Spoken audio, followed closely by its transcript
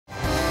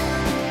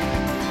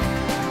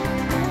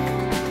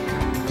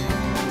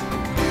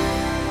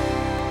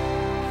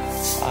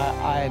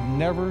have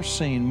never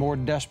seen more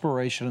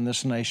desperation in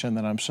this nation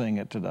than I'm seeing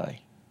it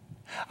today.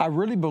 I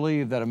really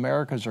believe that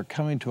Americans are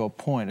coming to a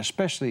point,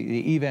 especially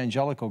the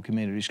evangelical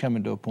community is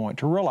coming to a point,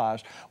 to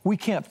realize we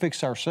can't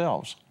fix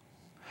ourselves.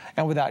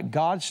 And without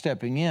God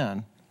stepping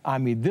in, I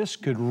mean, this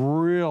could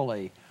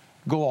really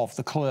go off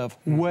the cliff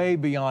way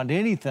beyond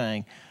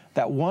anything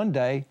that one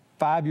day,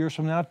 5 years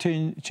from now,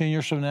 10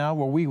 years from now,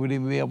 where we would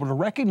even be able to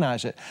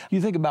recognize it.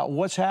 You think about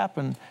what's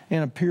happened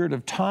in a period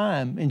of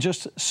time in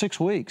just 6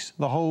 weeks,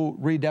 the whole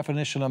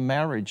redefinition of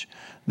marriage,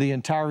 the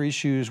entire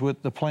issues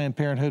with the Planned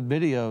Parenthood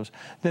videos,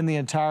 then the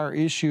entire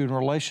issue in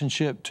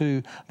relationship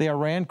to the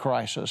Iran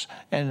crisis,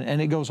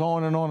 and it goes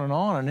on and on and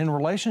on. And in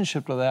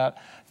relationship to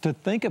that, to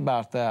think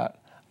about that,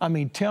 I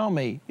mean, tell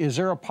me, is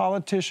there a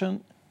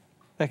politician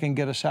that can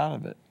get us out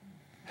of it?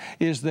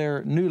 Is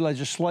there new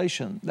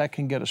legislation that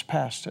can get us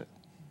past it?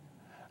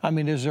 I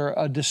mean, is there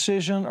a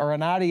decision or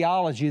an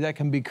ideology that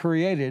can be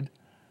created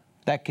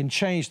that can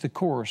change the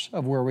course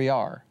of where we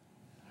are?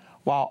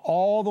 While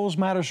all those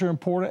matters are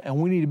important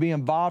and we need to be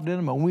involved in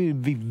them and we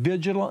need to be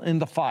vigilant in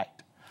the fight,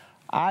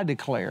 I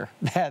declare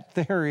that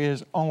there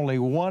is only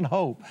one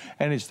hope,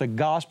 and it's the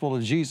gospel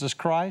of Jesus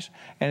Christ,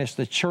 and it's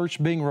the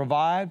church being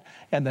revived,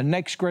 and the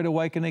next great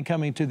awakening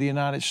coming to the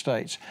United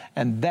States.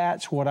 And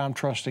that's what I'm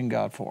trusting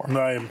God for.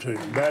 I am too.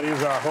 That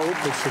is our hope.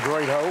 It's the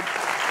great hope.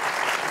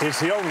 It's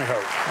the only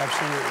hope.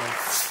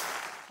 Absolutely.